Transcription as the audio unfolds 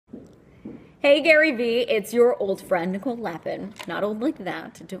Hey Gary V, it's your old friend Nicole Lappin. Not old like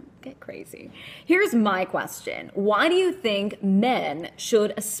that, don't get crazy. Here's my question. Why do you think men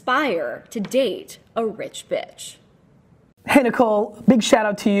should aspire to date a rich bitch? Hey Nicole, big shout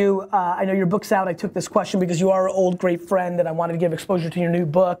out to you. I know your book's out. I took this question because you are an old great friend and I wanted to give exposure to your new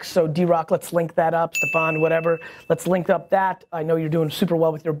book. So D-Rock, let's link that up. Stefan, whatever, let's link up that. I know you're doing super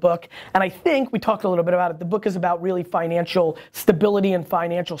well with your book. And I think we talked a little bit about it. The book is about really financial stability and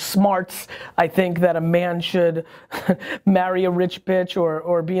financial smarts. I think that a man should marry a rich bitch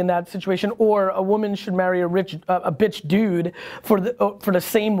or be in that situation, or a woman should marry a bitch dude for the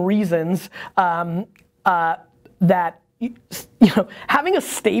same reasons that having a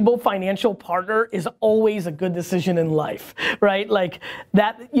stable financial partner is always a good decision in life, right? Like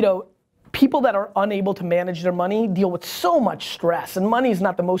that, people that are unable to manage their money deal with so much stress, and money is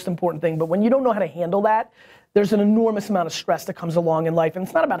not the most important thing, but when you don't know how to handle that, there's an enormous amount of stress that comes along in life, and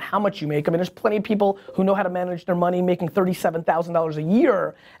it's not about how much you make. I mean, there's plenty of people who know how to manage their money making $37,000 a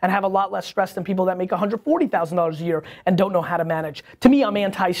year and have a lot less stress than people that make $140,000 a year and don't know how to manage. To me, I'm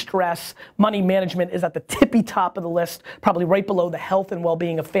anti-stress. Money management is at the tippy top of the list, probably right below the health and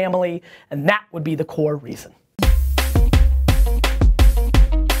well-being of family, and that would be the core reason.